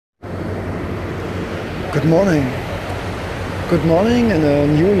Good morning. Good morning in a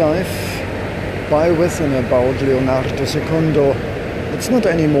new life by, with and about Leonardo II. It's not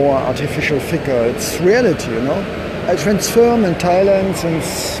anymore artificial figure, it's reality, you know. I transform in Thailand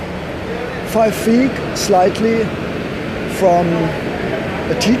since 5 weeks, slightly, from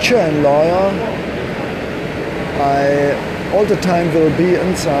a teacher and lawyer. I all the time will be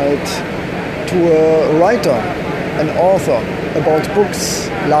inside to a writer, an author, about books,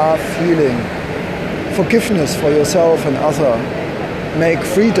 love, healing, forgiveness for yourself and other, make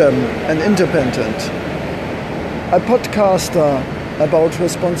freedom and independent. A podcaster about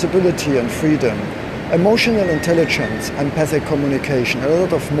responsibility and freedom, emotional intelligence, empathic communication, a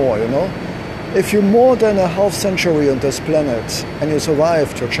lot of more, you know. If you're more than a half century on this planet and you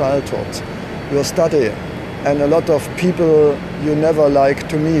survived your childhood, your study, and a lot of people you never like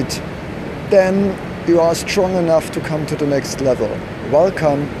to meet, then you are strong enough to come to the next level.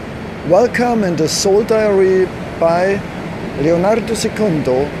 Welcome. Welcome in the Soul Diary by Leonardo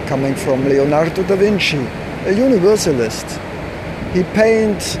II, coming from Leonardo da Vinci, a universalist. He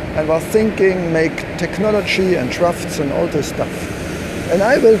painted and was thinking, make technology and drafts and all this stuff. And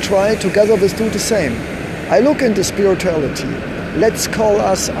I will try together with do the same. I look into spirituality. Let's call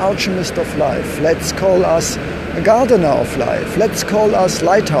us alchemist of life. Let's call us a gardener of life. Let's call us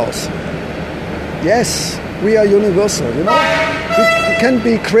lighthouse. Yes, we are universal, you know. We can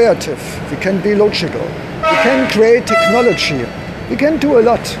be creative, we can be logical, we can create technology, we can do a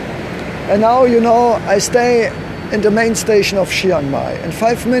lot. And now, you know, I stay in the main station of Chiang Mai. In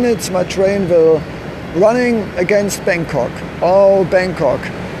 5 minutes my train will running against Bangkok. Oh, Bangkok,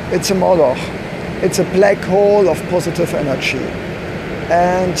 it's a moloch. It's a black hole of positive energy.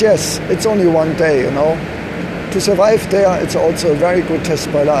 And yes, it's only one day, you know. To survive there, it's also a very good test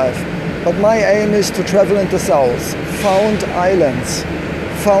by life. But my aim is to travel in the south, found islands,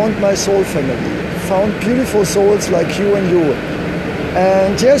 found my soul family, found beautiful souls like you and you.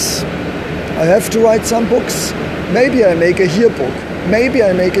 And yes, I have to write some books. Maybe I make a yearbook. Maybe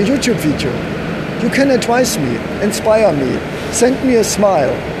I make a YouTube video. You can advise me, inspire me, send me a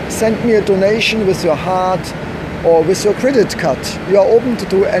smile, send me a donation with your heart or with your credit card. You are open to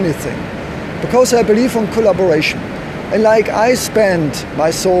do anything. Because I believe in collaboration. And like I spend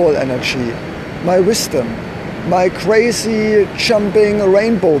my soul energy, my wisdom, my crazy jumping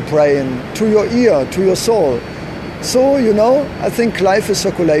rainbow brain to your ear, to your soul. So, you know, I think life is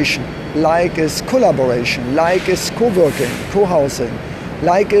circulation. Like is collaboration. Like is co-working, co-housing.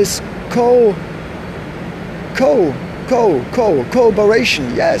 Like is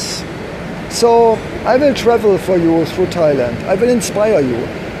cooperation, yes. So I will travel for you through Thailand. I will inspire you.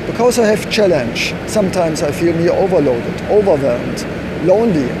 Because I have challenge, sometimes I feel me overloaded, overwhelmed,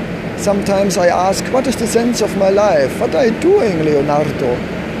 lonely. Sometimes I ask, what is the sense of my life? What are you doing, Leonardo?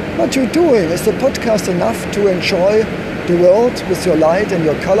 What you're doing? Is the podcast enough to enjoy the world with your light and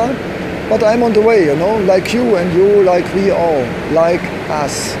your color? But I'm on the way, you know, like you and you, like we all, like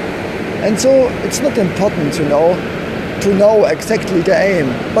us. And so it's not important, you know, to know exactly the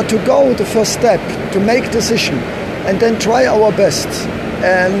aim, but to go the first step, to make decision, and then try our best.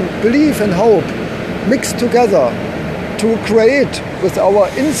 And believe and hope mixed together to create with our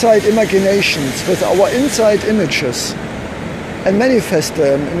inside imaginations, with our inside images, and manifest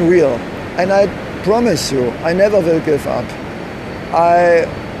them in real. And I promise you, I never will give up. I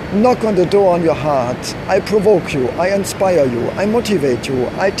knock on the door on your heart. I provoke you. I inspire you. I motivate you.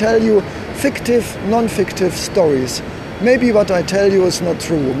 I tell you fictive, non-fictive stories. Maybe what I tell you is not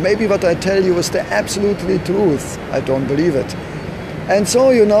true. Maybe what I tell you is the absolutely truth. I don't believe it. And so,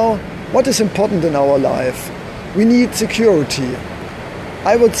 you know, what is important in our life? We need security.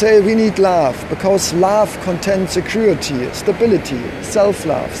 I would say we need love, because love contains security, stability,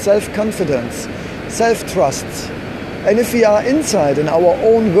 self-love, self-confidence, self-trust. And if we are inside in our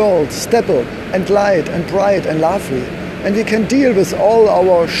own world, stable and light and bright and lovely, and we can deal with all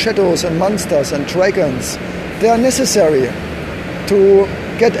our shadows and monsters and dragons, they are necessary to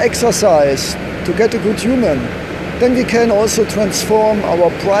get exercise, to get a good human. Then we can also transform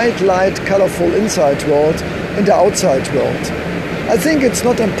our bright, light, colorful inside world in the outside world. I think it's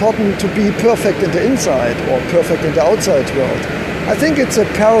not important to be perfect in the inside or perfect in the outside world. I think it's a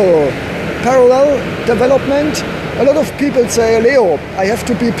parallel development. A lot of people say, Leo, I have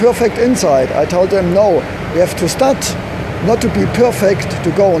to be perfect inside. I told them, no, we have to start not to be perfect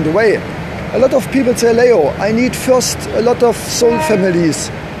to go on the way. A lot of people say, Leo, I need first a lot of soul families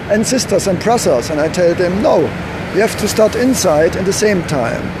and sisters and brothers. And I tell them, no. We have to start inside at the same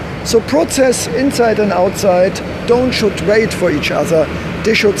time. So process inside and outside should wait for each other.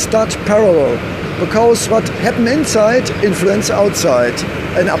 They should start parallel. Because what happens inside influence outside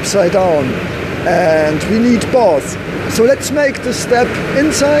and upside down. And we need both. So let's make the step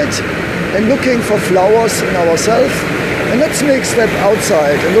inside and looking for flowers in ourselves. And let's make step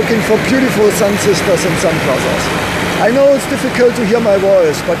outside and looking for beautiful sun sisters and sun brothers. I know it's difficult to hear my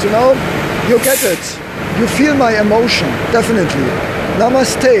voice, but you know, you get it. You feel my emotion, definitely.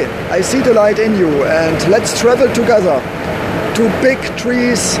 Namaste. I see the light in you, and let's travel together to big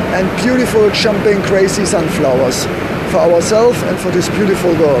trees and beautiful jumping crazy sunflowers for ourselves and for this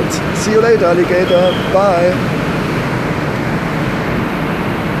beautiful world. See you later, alligator. Bye.